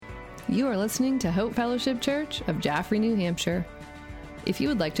You are listening to Hope Fellowship Church of Jaffrey, New Hampshire. If you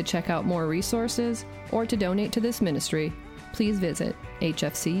would like to check out more resources or to donate to this ministry, please visit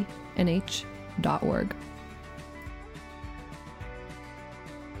hfcnh.org.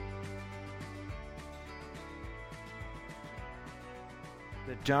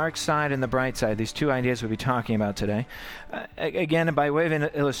 The dark side and the bright side, these two ideas we'll be talking about today. Again, by way of an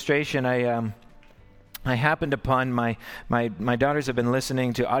illustration, I happened upon my daughters have been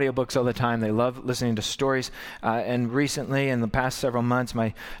listening to audiobooks all the time. They love listening to stories. And recently, in the past several months,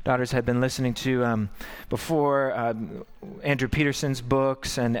 my daughters had been listening to, before, Andrew Peterson's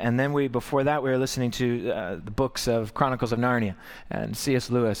books. And then before that, we were listening to the books of Chronicles of Narnia and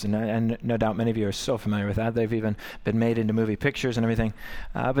C.S. Lewis. And no doubt many of you are so familiar with that. They've even been made into movie pictures and everything.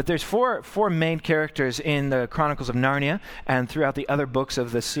 But there's four main characters in the Chronicles of Narnia and throughout the other books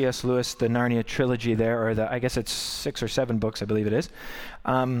of the C.S. Lewis, the Narnia trilogy there. I guess it's 6 or 7 books, I believe it is.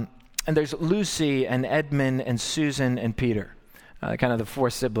 And there's Lucy and Edmund and Susan and Peter, kind of the 4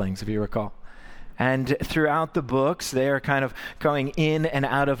 siblings, if you recall. And throughout the books, they are kind of going in and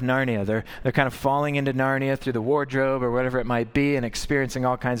out of Narnia. They're kind of falling into Narnia through the wardrobe or whatever it might be and experiencing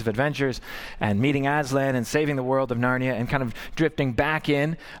all kinds of adventures and meeting Aslan and saving the world of Narnia and kind of drifting back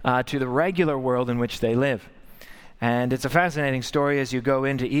in to the regular world in which they live. And it's a fascinating story as you go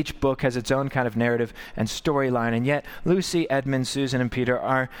into each book has its own kind of narrative and storyline. And yet Lucy, Edmund, Susan, and Peter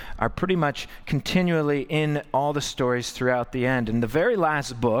are pretty much continually in all the stories throughout the end. And the very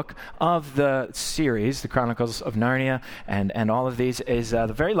last book of the series, the Chronicles of Narnia and all of these, is the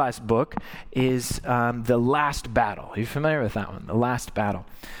very last book is The Last Battle. Are you familiar with that one? The Last Battle.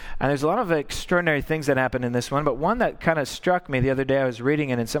 And there's a lot of extraordinary things that happen in this one, but one that kind of struck me the other day, I was reading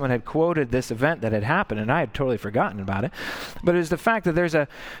it and someone had quoted this event that had happened, and I had totally forgotten about it. But it was the fact that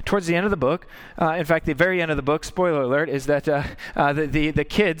towards the end of the book, in fact, the very end of the book, spoiler alert, is that the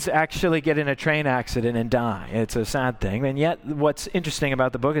kids actually get in a train accident and die. It's a sad thing. And yet what's interesting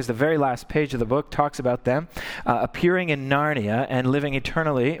about the book is the very last page of the book talks about them appearing in Narnia and living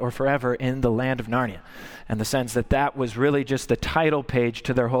eternally or forever in the land of Narnia. And the sense that was really just the title page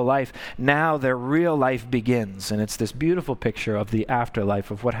to their whole life. Now their real life begins, and it's this beautiful picture of the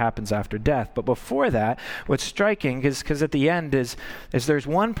afterlife, of what happens after death. But before that, what's striking is because at the end is there's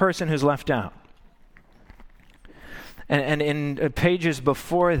one person who's left out. And in pages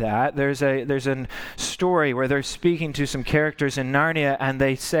before that, there's a story where they're speaking to some characters in Narnia, and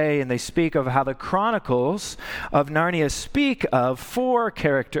they speak of how the Chronicles of Narnia speak of 4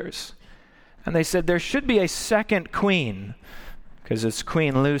 characters. And they said there should be a second queen, because it's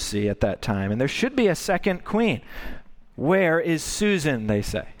Queen Lucy at that time, and there should be a second queen. Where is Susan, they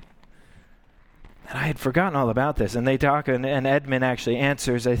say. And I had forgotten all about this, and they talk, and Edmund actually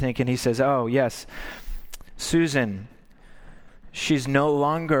answers, I think, and he says, oh, yes, Susan, she's no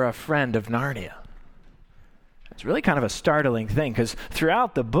longer a friend of Narnia. It's really kind of a startling thing, because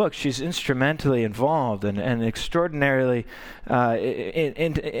throughout the book, she's instrumentally involved and extraordinarily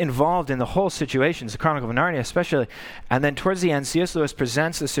involved in the whole situation, the Chronicle of Narnia especially. And then towards the end, C.S. Lewis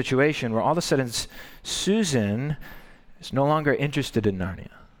presents the situation where all of a sudden Susan is no longer interested in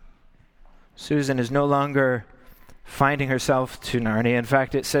Narnia. Susan is no longer finding herself to Narnia. In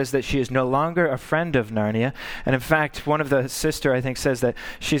fact, it says that she is no longer a friend of Narnia. And in fact, one of the sister, I think, says that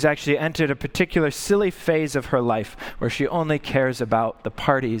she's actually entered a particular silly phase of her life where she only cares about the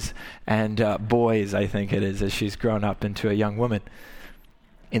parties and boys, I think it is, as she's grown up into a young woman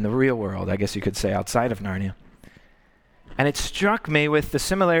in the real world, I guess you could say, outside of Narnia. And it struck me with the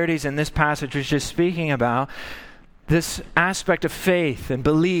similarities in this passage, which is speaking about this aspect of faith and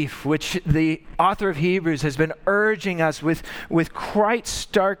belief, which the author of Hebrews has been urging us with quite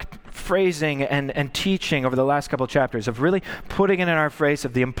stark phrasing and teaching over the last couple of chapters, of really putting it in our face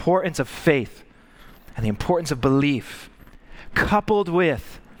of the importance of faith and the importance of belief, coupled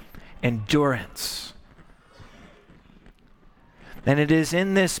with endurance. And it is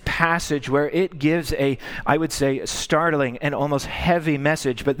in this passage where it gives I would say, startling and almost heavy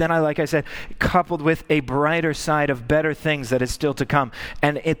message, but then like I said, coupled with a brighter side of better things that is still to come.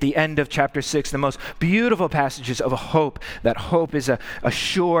 And at the end of chapter 6, the most beautiful passages of hope, that hope is a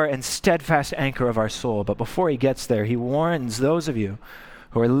sure and steadfast anchor of our soul. But before he gets there, he warns those of you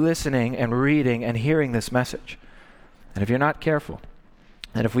who are listening and reading and hearing this message. And if you're not careful,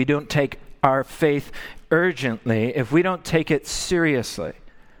 and if we don't take our faith urgently, if we don't take it seriously,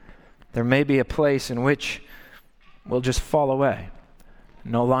 there may be a place in which we'll just fall away,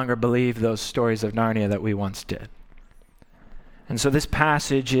 no longer believe those stories of Narnia that we once did. And so this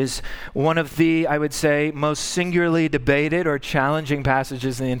passage is one of the, I would say, most singularly debated or challenging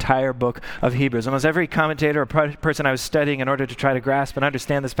passages in the entire book of Hebrews. Almost every commentator or person I was studying in order to try to grasp and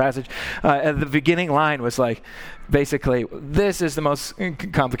understand this passage, at the beginning line was like, basically, this is the most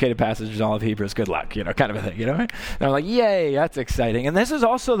complicated passage in all of Hebrews. Good luck, kind of a thing, And I'm like, yay, that's exciting. And this is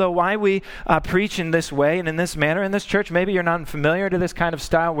also, though, why we preach in this way and in this manner in this church. Maybe you're not familiar to this kind of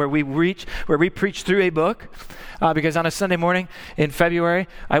style where we preach through a book. Because on a Sunday morning in February,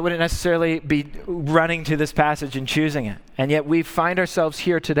 I wouldn't necessarily be running to this passage and choosing it. And yet we find ourselves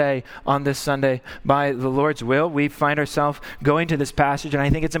here today on this Sunday by the Lord's will. We find ourselves going to this passage, and I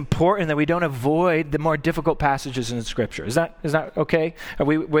think it's important that we don't avoid the more difficult passages in Scripture. Is that okay? Are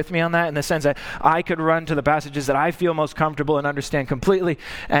we with me on that? In the sense that I could run to the passages that I feel most comfortable and understand completely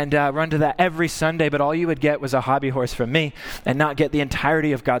and run to that every Sunday, but all you would get was a hobby horse from me and not get the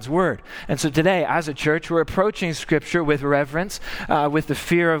entirety of God's Word. And so today, as a church, we're approaching Scripture with reverence, with the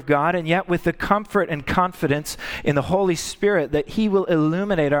fear of God, and yet with the comfort and confidence in the Holy Spirit that He will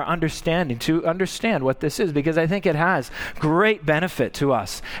illuminate our understanding to understand what this is, because I think it has great benefit to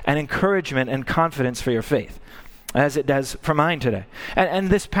us and encouragement and confidence for your faith, as it does for mine today. And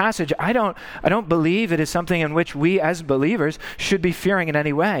this passage, I don't believe it is something in which we as believers should be fearing in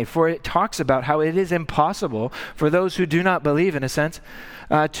any way, for it talks about how it is impossible for those who do not believe, in a sense,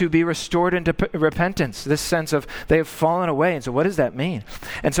 to be restored into repentance, this sense of they have fallen away. And so what does that mean?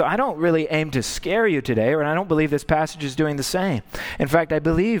 And so I don't really aim to scare you today, and I don't believe this passage is doing the same. In fact, I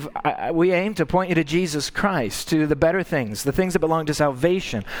believe we aim to point you to Jesus Christ, to the better things, the things that belong to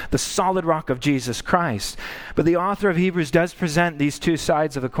salvation, the solid rock of Jesus Christ. But the author of Hebrews does present these two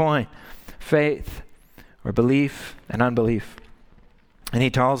sides of the coin, faith or belief and unbelief. And he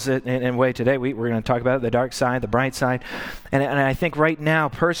tells it in a way today, we're going to talk about it, the dark side, the bright side. And I think right now,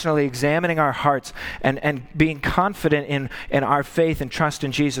 personally examining our hearts and being confident in our faith and trust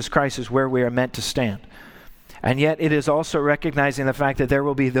in Jesus Christ is where we are meant to stand. And yet it is also recognizing the fact that there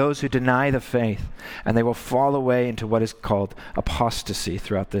will be those who deny the faith and they will fall away into what is called apostasy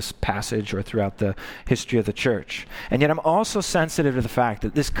throughout this passage or throughout the history of the church. And yet I'm also sensitive to the fact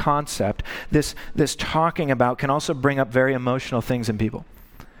that this concept, this talking about, can also bring up very emotional things in people.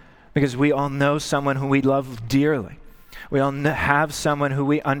 Because we all know someone who we love dearly. We all have someone who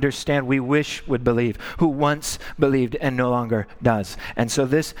we understand, we wish would believe, who once believed and no longer does. And so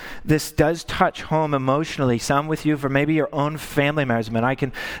this does touch home emotionally, some with you for maybe your own family members. I mean, I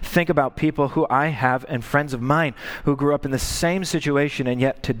can think about people who I have and friends of mine who grew up in the same situation and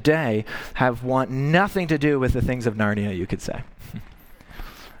yet today want nothing to do with the things of Narnia, you could say.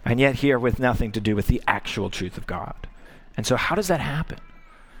 And yet here with nothing to do with the actual truth of God. And so how does that happen?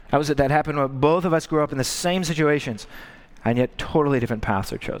 How is it that happened when both of us grew up in the same situations and yet totally different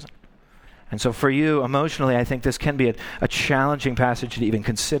paths are chosen? And so for you, emotionally, I think this can be a challenging passage to even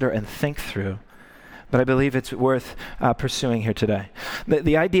consider and think through. But I believe it's worth pursuing here today.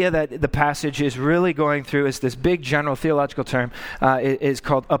 The idea that the passage is really going through is this big general theological term is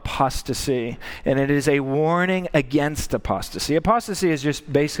called apostasy. And it is a warning against apostasy. Apostasy is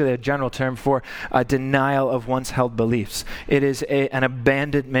just basically a general term for a denial of once held beliefs. It is an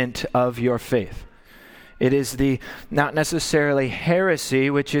abandonment of your faith. It is not necessarily heresy,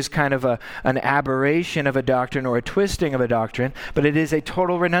 which is kind of an aberration of a doctrine or a twisting of a doctrine, but it is a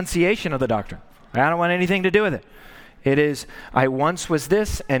total renunciation of the doctrine. I don't want anything to do with it. It is, I once was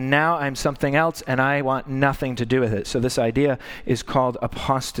this, and now I'm something else, and I want nothing to do with it. So this idea is called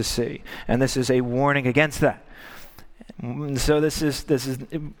apostasy, and this is a warning against that. So this is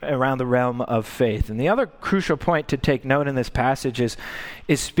around the realm of faith. And the other crucial point to take note in this passage is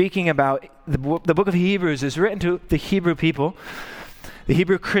speaking about the book of Hebrews is written to the Hebrew people, the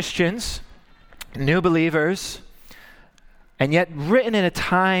Hebrew Christians, new believers, and yet written in a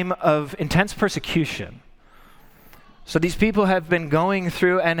time of intense persecution. So these people have been going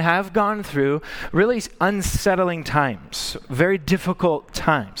through and have gone through really unsettling times, very difficult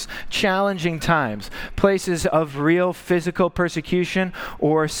times, challenging times, places of real physical persecution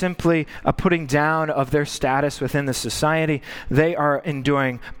or simply a putting down of their status within the society. They are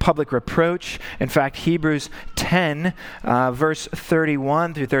enduring public reproach. In fact, Hebrews 10, verse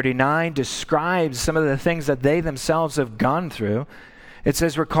 31 through 39 describes some of the things that they themselves have gone through. It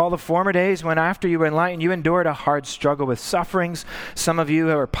says, recall the former days when after you were enlightened, you endured a hard struggle with sufferings. Some of you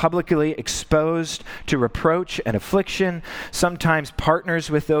are publicly exposed to reproach and affliction, sometimes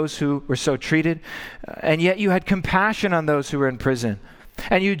partners with those who were so treated. And yet you had compassion on those who were in prison.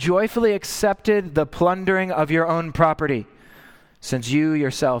 And you joyfully accepted the plundering of your own property. since you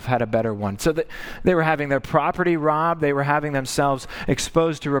yourself had a better one. So that they were having their property robbed. They were having themselves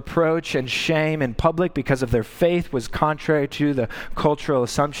exposed to reproach and shame in public because of their faith was contrary to the cultural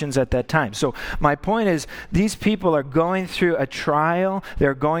assumptions at that time. So my point is, these people are going through a trial.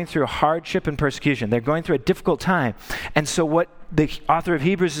 They're going through hardship and persecution. They're going through a difficult time. And so what the author of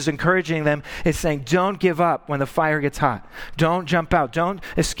Hebrews is encouraging them is saying, don't give up when the fire gets hot. Don't jump out. Don't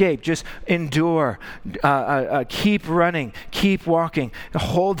escape. Just endure. Keep running. Keep walking.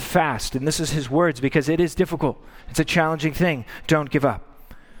 Hold fast. And this is his words because it is difficult. It's a challenging thing. Don't give up.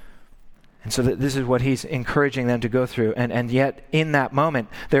 And so this is what he's encouraging them to go through. And yet in that moment,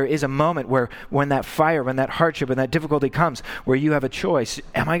 there is a moment where when that fire, when that hardship, when that difficulty comes, where you have a choice.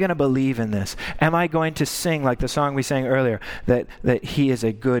 Am I going to believe in this? Am I going to sing like the song we sang earlier, that he is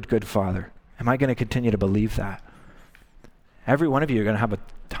a good, good father? Am I going to continue to believe that? Every one of you are going to have a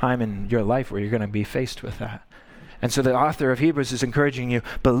time in your life where you're going to be faced with that. And so the author of Hebrews is encouraging you,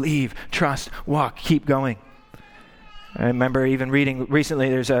 believe, trust, walk, keep going. I remember even reading recently,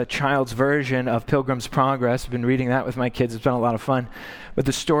 there's a child's version of Pilgrim's Progress. I've been reading that with my kids. It's been a lot of fun. But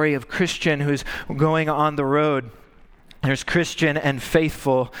the story of Christian who's going on the road. There's Christian and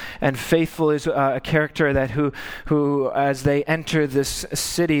Faithful. And Faithful is a character that who as they enter this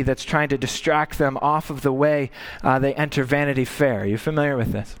city that's trying to distract them off of the way, they enter Vanity Fair. Are you familiar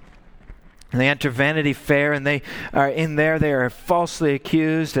with this? And they enter Vanity Fair, and they are in there. They are falsely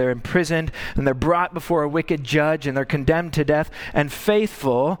accused. They're imprisoned, and they're brought before a wicked judge, and they're condemned to death. And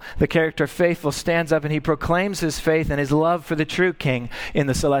Faithful, the character Faithful, stands up and he proclaims his faith and his love for the true king in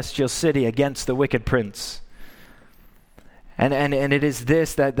the celestial city against the wicked prince. And it is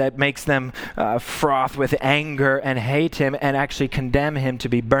this that makes them froth with anger and hate him and actually condemn him to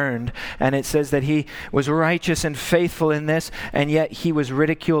be burned. And it says that he was righteous and faithful in this, and yet he was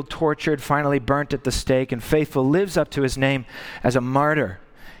ridiculed, tortured, finally burnt at the stake. And Faithful lives up to his name as a martyr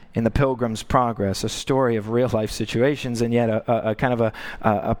in the Pilgrim's Progress, a story of real life situations, and yet a kind of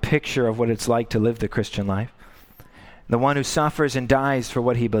a picture of what it's like to live the Christian life. The one who suffers and dies for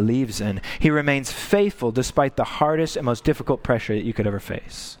what he believes in. He remains faithful despite the hardest and most difficult pressure that you could ever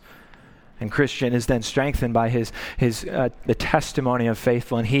face. And Christian is then strengthened by the testimony of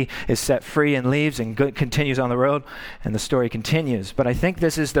Faithful, and he is set free and leaves and continues on the road, and the story continues. But I think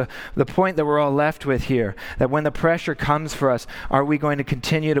this is the point that we're all left with here, that when the pressure comes for us, are we going to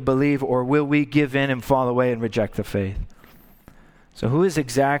continue to believe, or will we give in and fall away and reject the faith? So who is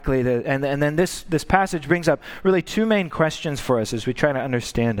exactly and then this passage brings up really two main questions for us as we try to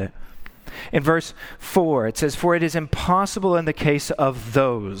understand it. In verse 4, it says, "For it is impossible in the case of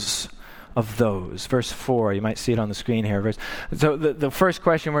those." Verse 4, you might see it on the screen here. So the first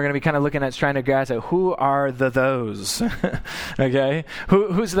question we're going to be kind of looking at is trying to grasp at who are the those? Okay?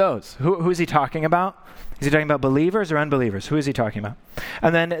 Who's those? Who is he talking about? Is he talking about believers or unbelievers? Who is he talking about?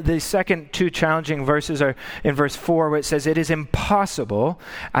 And then the second two challenging verses are in verse 4 where it says, "It is impossible."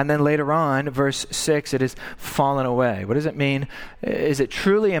 And then later on, verse 6, "It is fallen away." What does it mean? Is it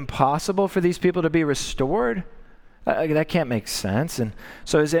truly impossible for these people to be restored? That can't make sense. And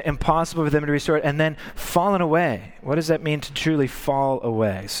so is it impossible for them to be restored? And then fallen away. What does that mean to truly fall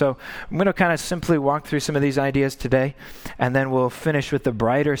away? So I'm going to kind of simply walk through some of these ideas today, and then we'll finish with the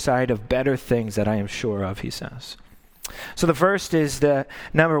brighter side of better things that I am sure of, he says. So the first is the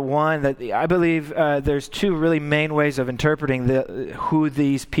number one, that I believe there's two really main ways of interpreting who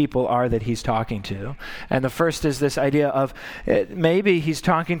these people are that he's talking to. And the first is this idea of maybe he's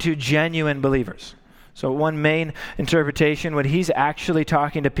talking to genuine believers. So one main interpretation, when he's actually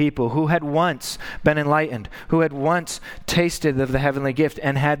talking to people who had once been enlightened, who had once tasted of the heavenly gift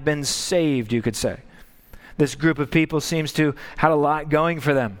and had been saved, you could say. This group of people seems to have a lot going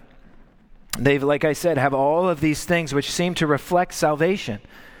for them. They've, like I said, have all of these things which seem to reflect salvation.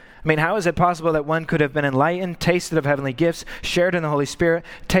 I mean, how is it possible that one could have been enlightened, tasted of heavenly gifts, shared in the Holy Spirit,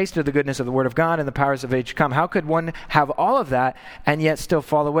 tasted the goodness of the Word of God and the powers of age to come? How could one have all of that and yet still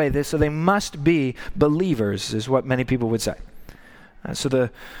fall away? So they must be believers, is what many people would say. So the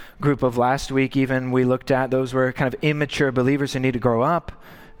group of last week, even we looked at, those were kind of immature believers who need to grow up.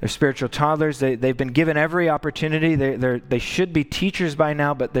 They're spiritual toddlers. They've been given every opportunity. They should be teachers by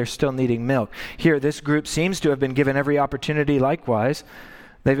now, but they're still needing milk. Here, this group seems to have been given every opportunity likewise.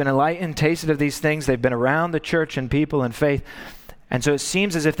 They've been enlightened, tasted of these things. They've been around the church and people and faith. And so it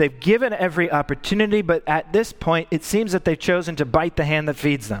seems as if they've given every opportunity, but at this point, it seems that they've chosen to bite the hand that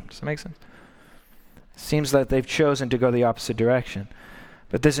feeds them. Does that make sense? It seems that they've chosen to go the opposite direction.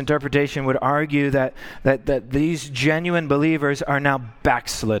 But this interpretation would argue that these genuine believers are now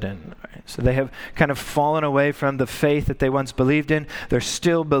backslidden. Right? So they have kind of fallen away from the faith that they once believed in. They're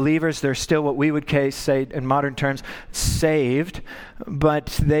still believers. They're still what we would say in modern terms, saved, but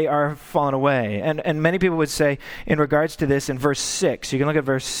they are fallen away. And many people would say in regards to this in verse 6, you can look at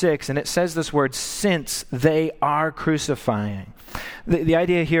verse 6, and it says this word, since they are crucifying. The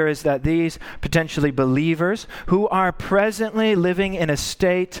idea here is that these potentially believers who are presently living in a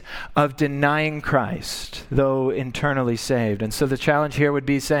state of denying Christ, though internally saved. And so the challenge here would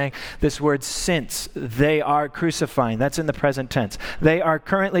be saying this word, since they are crucifying. That's in the present tense. They are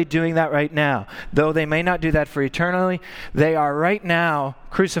currently doing that right now. Though they may not do that for eternally, they are right now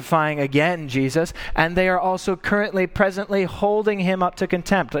crucifying again Jesus, and they are also currently, presently holding him up to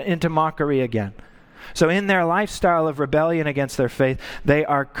contempt, into mockery again. So in their lifestyle of rebellion against their faith, they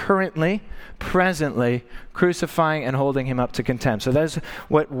are currently, presently crucifying and holding him up to contempt. So that's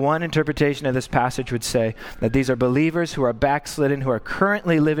what one interpretation of this passage would say, that these are believers who are backslidden, who are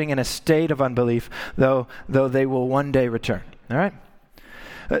currently living in a state of unbelief, though they will one day return. All right?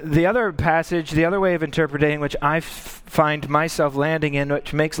 The other passage, the other way of interpreting, which I find myself landing in,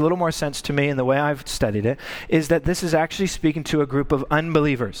 which makes a little more sense to me in the way I've studied it, is that this is actually speaking to a group of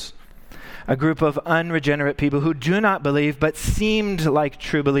unbelievers. A group of unregenerate people who do not believe but seemed like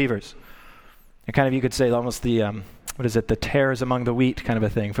true believers. And kind of, you could say, almost the, the tares among the wheat kind of a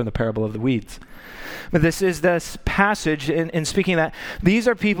thing from the parable of the weeds. But this is this passage in speaking that these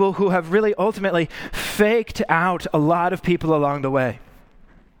are people who have really ultimately faked out a lot of people along the way.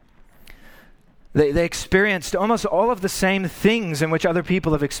 They experienced almost all of the same things in which other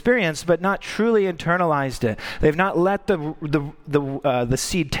people have experienced, but not truly internalized it. They've not let the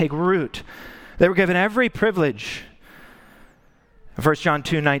seed take root. They were given every privilege. 1 John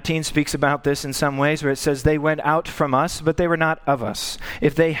 2:19 speaks about this in some ways, where it says, "They went out from us, but they were not of us.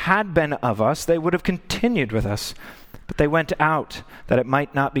 If they had been of us, they would have continued with us. But they went out, that it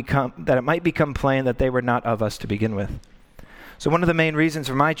might become plain that they were not of us to begin with." So one of the main reasons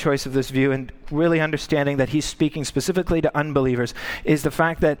for my choice of this view, and really understanding that he's speaking specifically to unbelievers, is the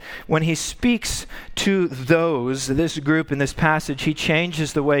fact that when he speaks to this group in this passage, he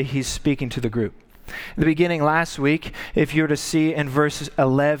changes the way he's speaking to the group. In the beginning last week, if you were to see in verses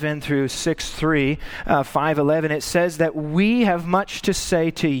 11 through 5:11, it says that we have much to say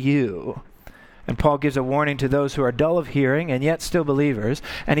to you. And Paul gives a warning to those who are dull of hearing and yet still believers,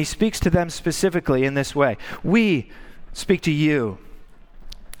 and he speaks to them specifically in this way. We speak to you.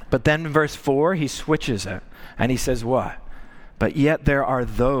 But then in verse 4, he switches it. And he says what? But yet there are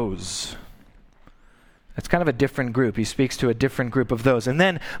those. That's kind of a different group. He speaks to a different group of those. And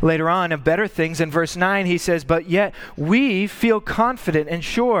then later on, of better things, in verse 9, he says, but yet we feel confident and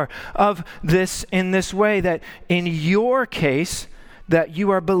sure of this in this way, that in your case, that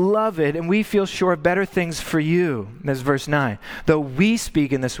you are beloved, and we feel sure of better things for you. That's verse 9. Though we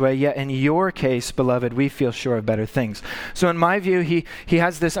speak in this way, yet in your case, beloved, we feel sure of better things. So in my view, he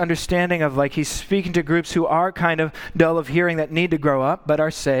has this understanding of, like, he's speaking to groups who are kind of dull of hearing, that need to grow up, but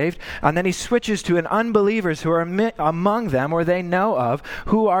are saved. And then he switches to unbelievers who are among them, or they know of,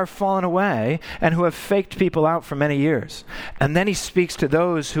 who are fallen away and who have faked people out for many years. And then he speaks to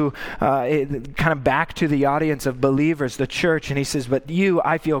those who kind of back to the audience of believers, the church, and he says, but you,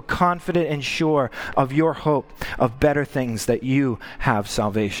 I feel confident and sure of your hope of better things, that you have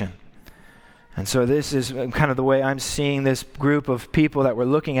salvation. And so this is kind of the way I'm seeing this group of people that we're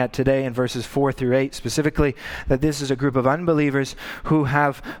looking at today in verses 4 through 8 specifically, that this is a group of unbelievers who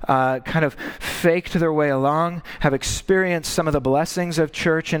have kind of faked their way along, have experienced some of the blessings of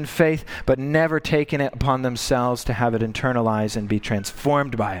church and faith, but never taken it upon themselves to have it internalized and be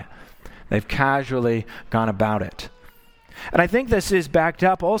transformed by it. They've casually gone about it. And I think this is backed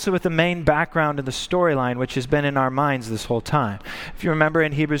up also with the main background in the storyline, which has been in our minds this whole time. If you remember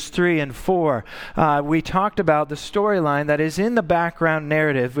in Hebrews 3 and 4, we talked about the storyline that is in the background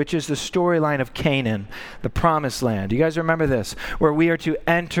narrative, which is the storyline of Canaan, the promised land. You guys remember this? Where we are to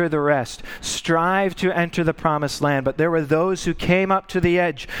enter the rest, strive to enter the promised land. But there were those who came up to the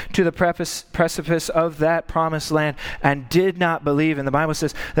edge, to the precipice of that promised land, and did not believe. And the Bible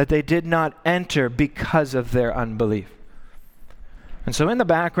says that they did not enter because of their unbelief. And so in the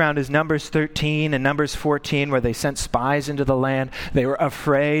background is Numbers 13 and Numbers 14, where they sent spies into the land. They were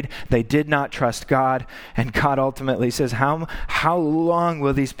afraid. They did not trust God. And God ultimately says, how long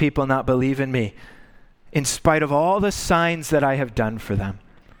will these people not believe in me, in spite of all the signs that I have done for them?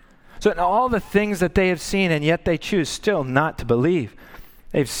 So in all the things that they have seen, and yet they choose still not to believe.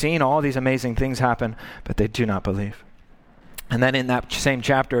 They've seen all these amazing things happen, but they do not believe. And then in that same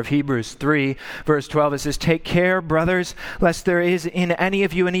chapter of Hebrews 3, verse 12, it says, "Take care, brothers, lest there is in any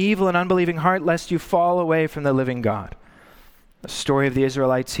of you an evil and unbelieving heart, lest you fall away from the living God." The story of the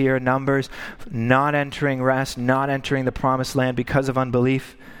Israelites here, Numbers, not entering rest, not entering the promised land because of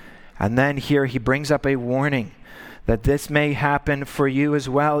unbelief. And then here he brings up a warning that this may happen for you as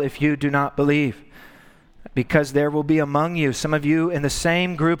well if you do not believe. Because there will be among you, some of you in the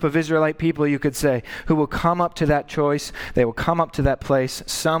same group of Israelite people, you could say, who will come up to that choice. They will come up to that place.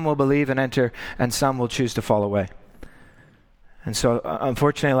 Some will believe and enter, and some will choose to fall away. And so,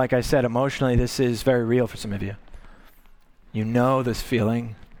 unfortunately, like I said, emotionally, this is very real for some of you. You know this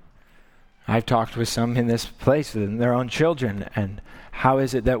feeling. I've talked with some in this place, with their own children, and how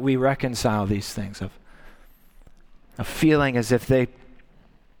is it that we reconcile these things of feeling as if they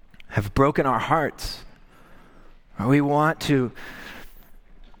have broken our hearts. We want to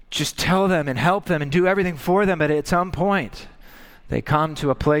just tell them and help them and do everything for them, but at some point, they come to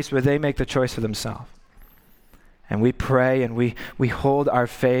a place where they make the choice for themselves. And we pray and we hold our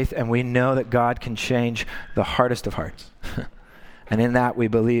faith, and we know that God can change the hardest of hearts. And in that we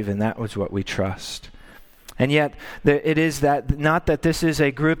believe, and that was what we trust. And yet, it is that, not that this is a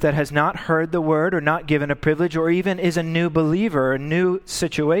group that has not heard the word or not given a privilege or even is a new believer, a new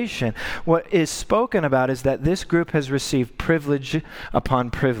situation. What is spoken about is that this group has received privilege upon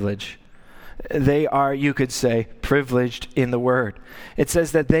privilege. They are, you could say, privileged in the word. It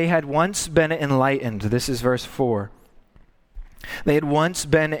says that they had once been enlightened. This is verse 4. They had once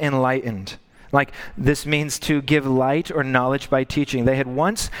been enlightened. Like, this means to give light or knowledge by teaching. They had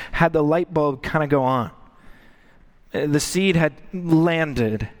once had the light bulb kind of go on. The seed had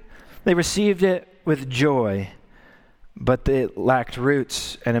landed. They received it with joy, but it lacked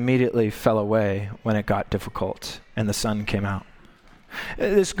roots and immediately fell away when it got difficult and the sun came out.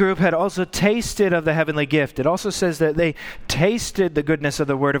 This group had also tasted of the heavenly gift. It also says that they tasted the goodness of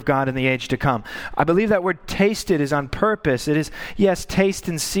the word of God in the age to come. I believe that word tasted is on purpose. It is, yes, taste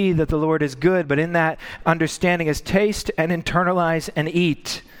and see that the Lord is good, but in that understanding is taste and internalize and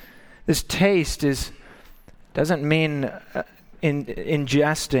eat. This taste doesn't mean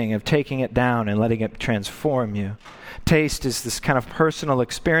ingesting, of taking it down and letting it transform you. Taste is this kind of personal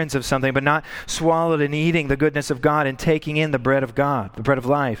experience of something, but not swallowed in eating the goodness of God and taking in the bread of God, the bread of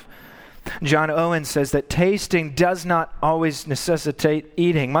life. John Owen says that tasting does not always necessitate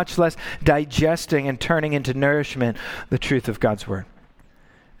eating, much less digesting and turning into nourishment the truth of God's word.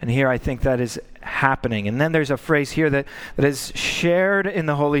 And here I think that is happening. And then there's a phrase here that is shared in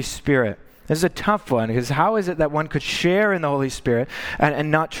the Holy Spirit. This is a tough one, because how is it that one could share in the Holy Spirit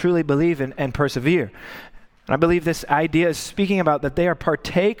and not truly believe and persevere? And I believe this idea is speaking about that they are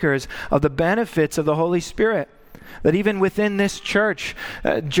partakers of the benefits of the Holy Spirit. That even within this church,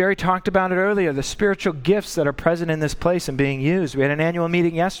 Jerry talked about it earlier, the spiritual gifts that are present in this place and being used. We had an annual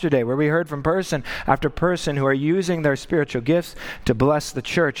meeting yesterday where we heard from person after person who are using their spiritual gifts to bless the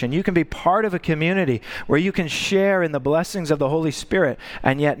church. And you can be part of a community where you can share in the blessings of the Holy Spirit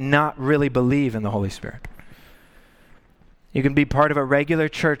and yet not really believe in the Holy Spirit. You can be part of a regular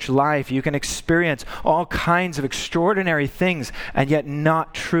church life. You can experience all kinds of extraordinary things and yet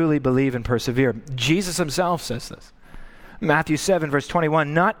not truly believe and persevere. Jesus himself says this. Matthew 7, verse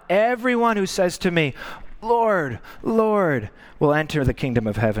 21, "Not everyone who says to me, 'Lord, Lord,' will enter the kingdom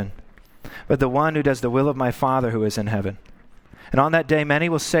of heaven, but the one who does the will of my Father who is in heaven. And on that day many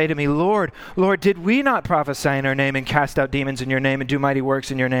will say to me, 'Lord, Lord, did we not prophesy in your name and cast out demons in your name and do mighty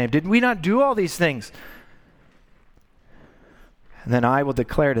works in your name? Did we not do all these things?' And then I will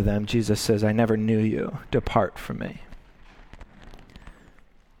declare to them," Jesus says, "I never knew you. Depart from me."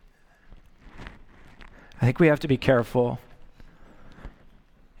 I think we have to be careful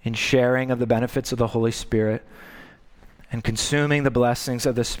in sharing of the benefits of the Holy Spirit and consuming the blessings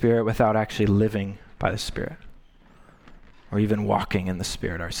of the Spirit without actually living by the Spirit or even walking in the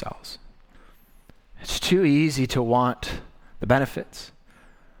Spirit ourselves. It's too easy to want the benefits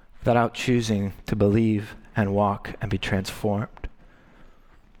without choosing to believe and walk and be transformed.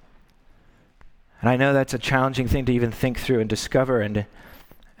 And I know that's a challenging thing to even think through and discover, and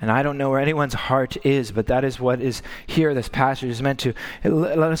I don't know where anyone's heart is, but that is what is here. This passage is meant to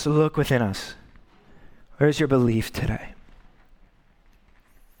let us look within us. Where's your belief today?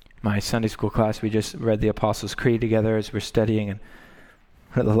 My Sunday school class, we just read the Apostles' Creed together as we're studying, and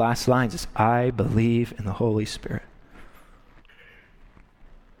one of the last lines is, "I believe in the Holy Spirit."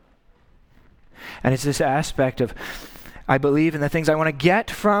 And it's this aspect of, I believe in the things I want to get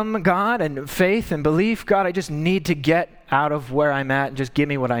from God, and faith and belief. God, I just need to get out of where I'm at and just give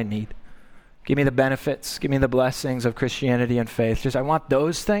me what I need. Give me the benefits. Give me the blessings of Christianity and faith. I want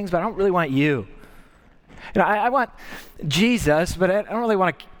those things, but I don't really want you. I want Jesus, but I don't really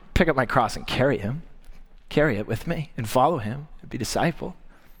want to pick up my cross and carry it with me and follow him and be a disciple.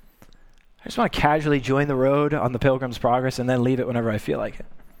 I just want to casually join the road on the Pilgrim's Progress and then leave it whenever I feel like it,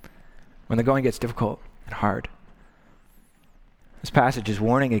 when the going gets difficult and hard. This passage is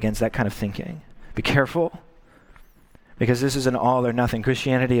warning against that kind of thinking. Be careful, because this is an all or nothing.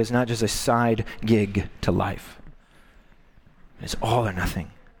 Christianity is not just a side gig to life. It's all or nothing.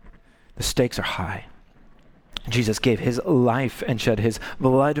 The stakes are high. Jesus gave his life and shed his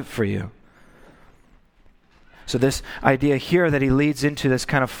blood for you. So this idea here that he leads into this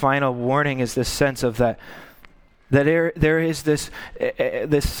kind of final warning is this sense of that there is this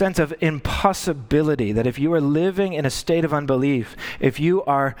sense of impossibility, that if you are living in a state of unbelief, if you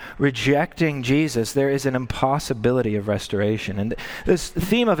are rejecting Jesus, there is an impossibility of restoration. And this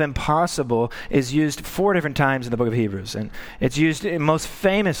theme of impossible is used 4 different times in the book of Hebrews. And it's used most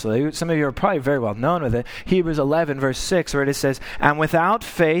famously, some of you are probably very well known with it, Hebrews 11 verse 6, where it says, "And without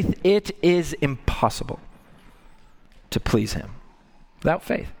faith it is impossible to please him." Without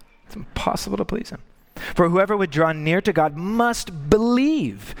faith, it's impossible to please him. "For whoever would draw near to God must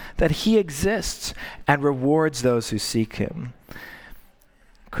believe that he exists and rewards those who seek him."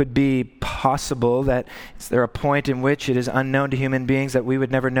 Could be possible that is there a point in which it is unknown to human beings that we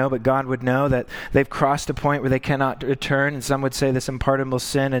would never know, but God would know, that they've crossed a point where they cannot return, and some would say this unpardonable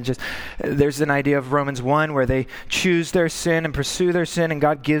sin, and just there's an idea of Romans 1 where they choose their sin and pursue their sin, and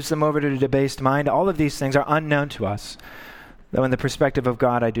God gives them over to a debased mind. All of these things are unknown to us, though in the perspective of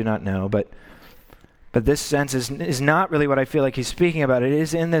God I do not know, but this sense is not really what I feel like he's speaking about. It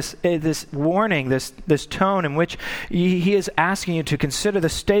is in this warning, this tone in which he is asking you to consider the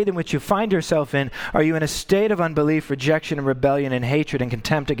state in which you find yourself in. Are you in a state of unbelief, rejection, and rebellion, and hatred and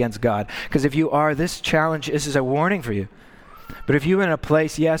contempt against God? Because if you are, this is a warning for you. But if you're in a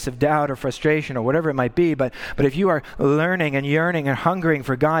place, yes, of doubt or frustration or whatever it might be, but if you are learning and yearning and hungering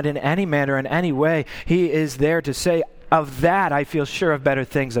for God in any manner, in any way, he is there to say, of that I feel sure of better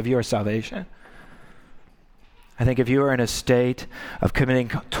things, of your salvation. I think if you are in a state of committing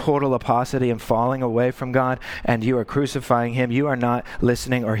total apostasy and falling away from God, and you are crucifying him, you are not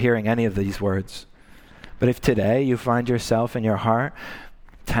listening or hearing any of these words. But if today you find yourself in your heart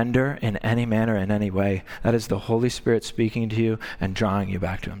tender in any manner, in any way, that is the Holy Spirit speaking to you and drawing you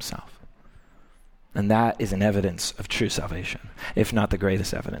back to himself. And that is an evidence of true salvation, if not the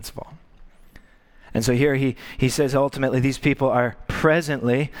greatest evidence of all. And so here he says ultimately these people are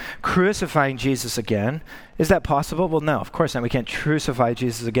presently crucifying Jesus again. Is that possible? Well, no, of course not. We can't crucify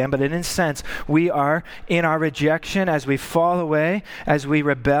Jesus again. But in a sense, we are in our rejection, as we fall away, as we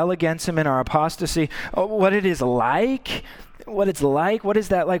rebel against him in our apostasy. What it's like, what is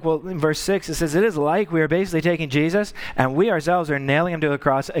that like? Well, in verse 6, it says, it is like we are basically taking Jesus and we ourselves are nailing him to a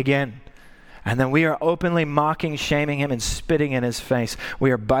cross again. And then we are openly mocking, shaming him, and spitting in his face. We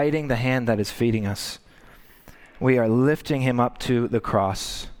are biting the hand that is feeding us. We are lifting him up to the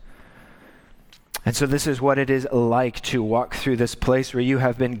cross. And so this is what it is like to walk through this place where you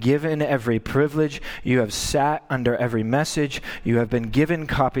have been given every privilege, you have sat under every message, you have been given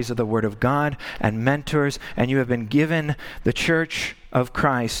copies of the Word of God and mentors, and you have been given the church of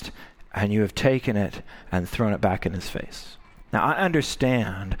Christ, and you have taken it and thrown it back in his face. Now, I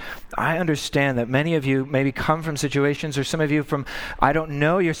understand that many of you maybe come from situations, or some of you from, I don't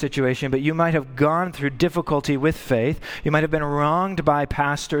know your situation, but you might have gone through difficulty with faith. You might have been wronged by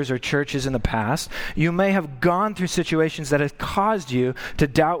pastors or churches in the past. You may have gone through situations that have caused you to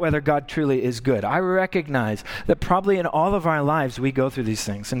doubt whether God truly is good. I recognize that probably in all of our lives we go through these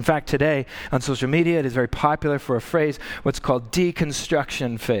things. In fact, today on social media it is very popular for a phrase, what's called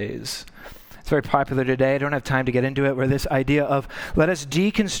deconstruction phase. It's very popular today. I don't have time to get into it, where this idea of let us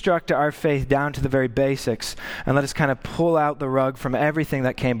deconstruct our faith down to the very basics and let us kind of pull out the rug from everything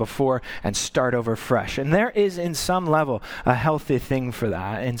that came before and start over fresh. And there is, in some level, a healthy thing for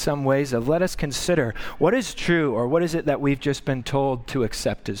that, in some ways of let us consider what is true, or what is it that we've just been told to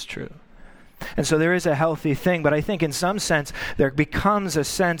accept as true. And so there is a healthy thing, but I think in some sense there becomes a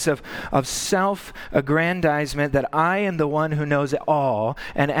sense of self-aggrandizement that I am the one who knows it all,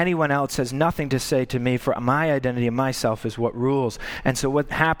 and anyone else has nothing to say to me, for my identity and myself is what rules. And so what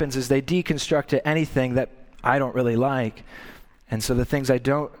happens is they deconstruct anything that I don't really like. And so the things I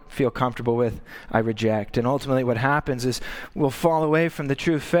don't feel comfortable with, I reject. And ultimately what happens is we'll fall away from the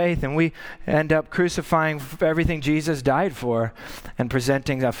true faith, and we end up crucifying everything Jesus died for and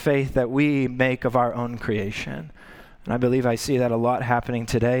presenting a faith that we make of our own creation. And I believe I see that a lot happening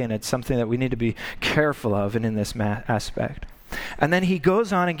today, and it's something that we need to be careful of and in this aspect. And then he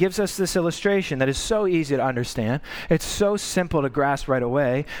goes on and gives us this illustration that is so easy to understand. It's so simple to grasp right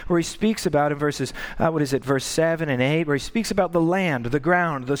away, where he speaks about in verses, verse 7 and 8, where he speaks about the land, the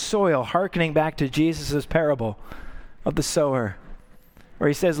ground, the soil, hearkening back to Jesus' parable of the sower, where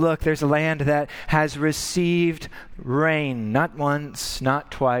he says, look, there's a land that has received rain, not once,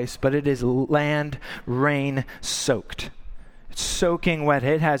 not twice, but it is land rain soaked. It's soaking wet.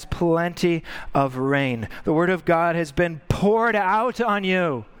 It has plenty of rain. The word of God has been poured out on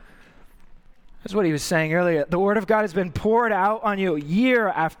you. That's what he was saying earlier. The word of God has been poured out on you year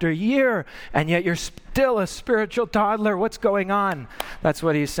after year, and yet you're still a spiritual toddler. What's going on? That's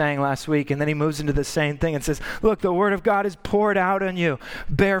what he was saying last week. And then he moves into the same thing and says, look, the word of God is poured out on you.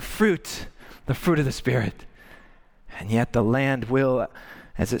 Bear fruit, the fruit of the Spirit. And yet the land will,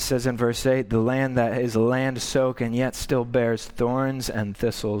 as it says in verse 8, the land that is land soaked and yet still bears thorns and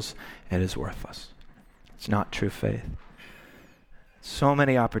thistles, it is worthless. It's not true faith. So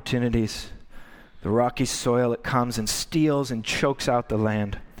many opportunities. The rocky soil, it comes and steals and chokes out the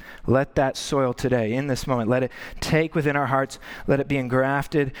land. Let that soil today, in this moment, let it take within our hearts, let it be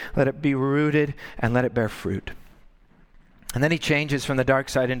engrafted, let it be rooted, and let it bear fruit. And then he changes from the dark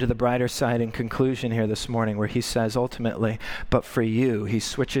side into the brighter side in conclusion here this morning, where he says ultimately, but for you, he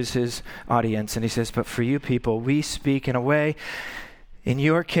switches his audience and he says, but for you people, we speak in a way, in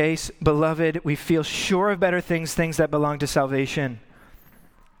your case, beloved, we feel sure of better things, things that belong to salvation.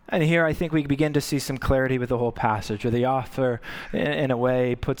 And here I think we begin to see some clarity with the whole passage, where the author, in a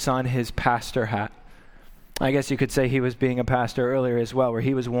way, puts on his pastor hat. I guess you could say he was being a pastor earlier as well, where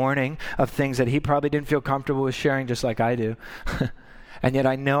he was warning of things that he probably didn't feel comfortable with sharing, just like I do. And yet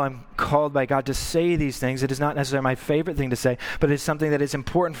I know I'm called by God to say these things. It is not necessarily my favorite thing to say, but it's something that is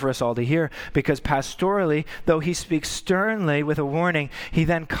important for us all to hear, because pastorally, though he speaks sternly with a warning, he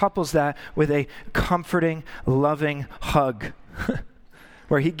then couples that with a comforting, loving hug,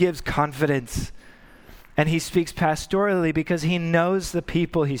 where he gives confidence. And he speaks pastorally because he knows the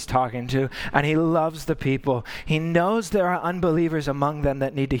people he's talking to, and he loves the people. He knows there are unbelievers among them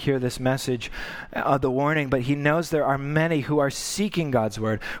that need to hear this message, the warning, but he knows there are many who are seeking God's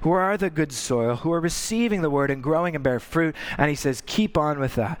word, who are the good soil, who are receiving the word and growing and bear fruit. And he says, keep on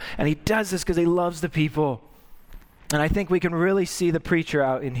with that. And he does this because he loves the people. And I think we can really see the preacher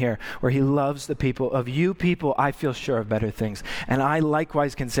out in here, where he loves the people. Of you people, I feel sure of better things. And I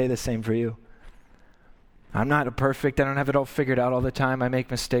likewise can say the same for you. I'm not perfect. I don't have it all figured out all the time. I make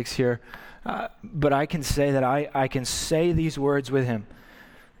mistakes here. But I can say that I can say these words with him,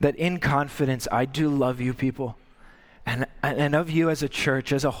 that in confidence, I do love you people. And of you as a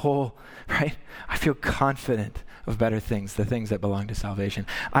church, as a whole, right? I feel confident of better things, the things that belong to salvation.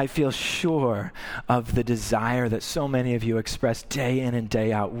 I feel sure of the desire that so many of you express day in and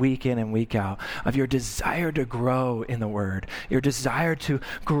day out, week in and week out, of your desire to grow in the word, your desire to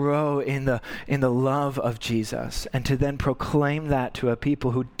grow in the love of Jesus, and to then proclaim that to a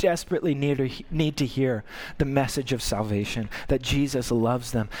people who desperately need to hear the message of salvation, that Jesus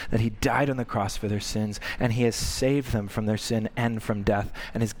loves them, that he died on the cross for their sins, and he has saved them from their sin and from death,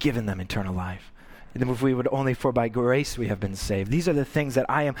 and has given them eternal life. And if we would only, for by grace we have been saved. These are the things that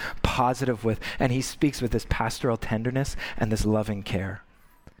I am positive with. And he speaks with this pastoral tenderness and this loving care.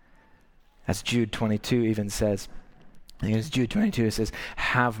 As Jude 22 even says, it says,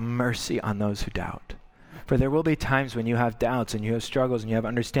 have mercy on those who doubt. For there will be times when you have doubts and you have struggles and you have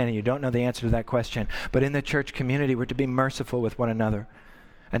understanding. You don't know the answer to that question. But in the church community, we're to be merciful with one another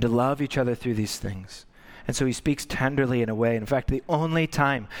and to love each other through these things. And so he speaks tenderly in a way. In fact, the only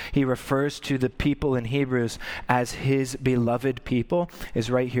time he refers to the people in Hebrews as his beloved people is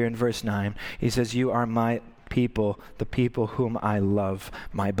right here in verse 9. He says, you are my people, the people whom I love,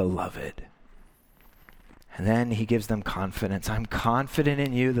 my beloved. And then he gives them confidence. I'm confident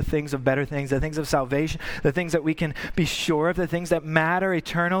in you, the things of better things, the things of salvation, the things that we can be sure of, the things that matter,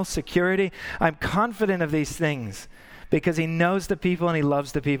 eternal security. I'm confident of these things. Because he knows the people and he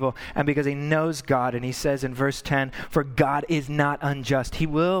loves the people, and because he knows God. And he says in verse 10, for God is not unjust. He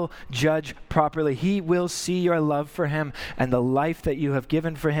will judge properly. He will see your love for him and the life that you have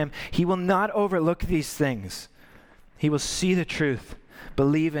given for him. He will not overlook these things. He will see the truth,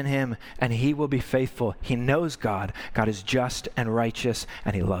 believe in him, and he will be faithful. He knows God. God is just and righteous,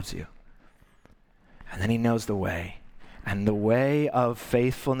 and he loves you. And then he knows the way. And the way of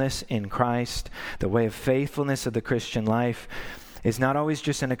faithfulness in Christ, the way of faithfulness of the Christian life, is not always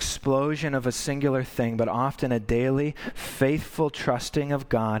just an explosion of a singular thing, but often a daily, faithful trusting of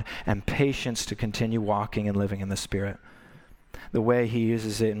God and patience to continue walking and living in the Spirit. The way he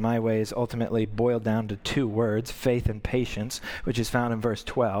uses it in my way is ultimately boiled down to two words, faith and patience, which is found in verse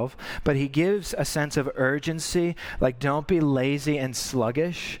 12. But he gives a sense of urgency, like don't be lazy and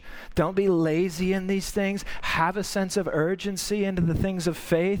sluggish. Don't be lazy in these things. Have a sense of urgency into the things of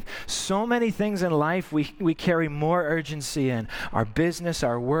faith. So many things in life we carry more urgency in. Our business,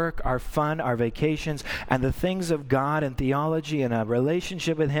 our work, our fun, our vacations, and the things of God and theology and a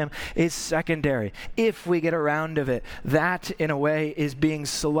relationship with him is secondary. If we get around of it, that in a way is being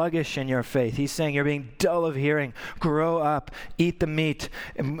sluggish in your faith. He's saying you're being dull of hearing. Grow up, eat the meat,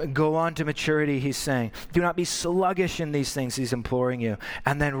 and go on to maturity, he's saying. Do not be sluggish in these things, he's imploring you.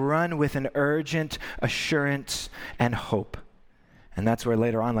 And then run with an urgent assurance and hope. And that's where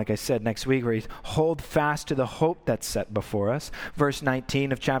later on, like I said, next week, where he's hold fast to the hope that's set before us. Verse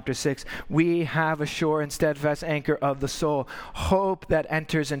 19 of chapter 6, we have a sure and steadfast anchor of the soul, hope that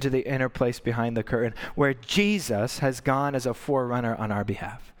enters into the inner place behind the curtain, where Jesus has gone as a forerunner on our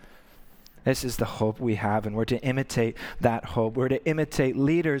behalf. This is the hope we have, and we're to imitate that hope. We're to imitate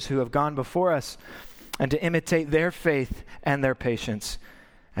leaders who have gone before us, and to imitate their faith and their patience,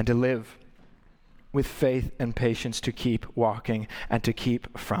 and to live with faith and patience to keep walking and to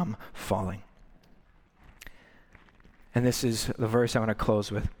keep from falling. And this is the verse I want to close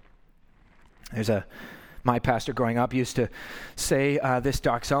with. My pastor growing up used to say this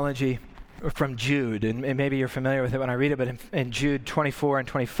doxology from Jude, and maybe you're familiar with it when I read it, but in Jude 24 and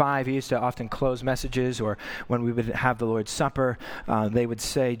 25, he used to often close messages, or when we would have the Lord's Supper, they would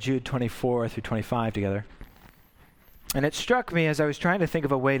say Jude 24 through 25 together. And it struck me as I was trying to think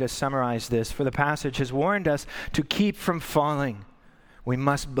of a way to summarize this, for the passage has warned us to keep from falling. We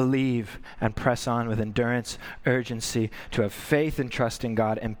must believe and press on with endurance, urgency, to have faith and trust in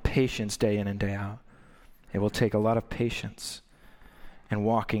God and patience day in and day out. It will take a lot of patience and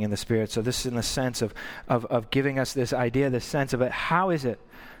walking in the Spirit. So this is in the sense of giving us this idea, this sense of it. How is it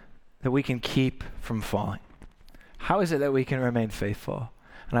that we can keep from falling? How is it that we can remain faithful?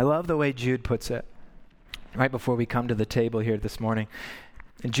 And I love the way Jude puts it. Right before we come to the table here this morning.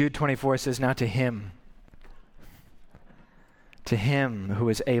 And Jude 24 says, now to him who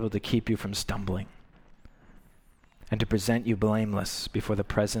is able to keep you from stumbling and to present you blameless before the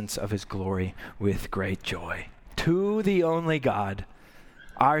presence of his glory with great joy. To the only God,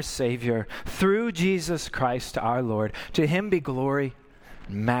 our Savior, through Jesus Christ our Lord, to him be glory,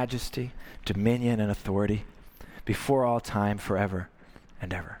 majesty, dominion, and authority before all time, forever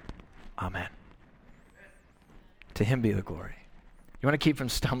and ever. Amen. To him be the glory. You want to keep from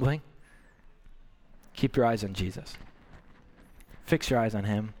stumbling? Keep your eyes on Jesus. Fix your eyes on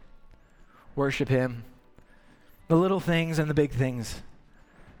him. Worship him. The little things and the big things.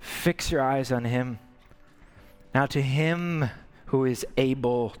 Fix your eyes on him. Now to him who is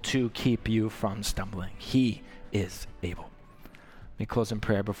able to keep you from stumbling. He is able. Let me close in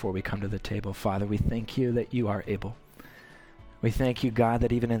prayer before we come to the table. Father, we thank you that you are able. We thank you, God,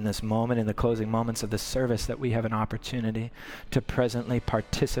 that even in this moment, in the closing moments of the service, that we have an opportunity to presently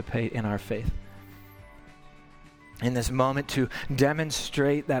participate in our faith. In this moment to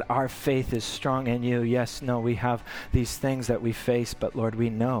demonstrate that our faith is strong in you. Yes, no, we have these things that we face, but Lord,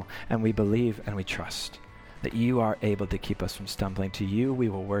 we know and we believe and we trust that you are able to keep us from stumbling. To you we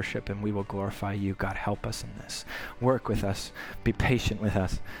will worship and we will glorify you. God, help us in this. Work with us. Be patient with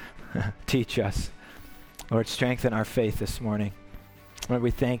us. Teach us. Lord, strengthen our faith this morning. Lord,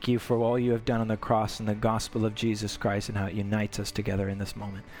 we thank you for all you have done on the cross and the gospel of Jesus Christ and how it unites us together in this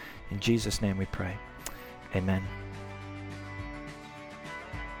moment. In Jesus' name we pray. Amen.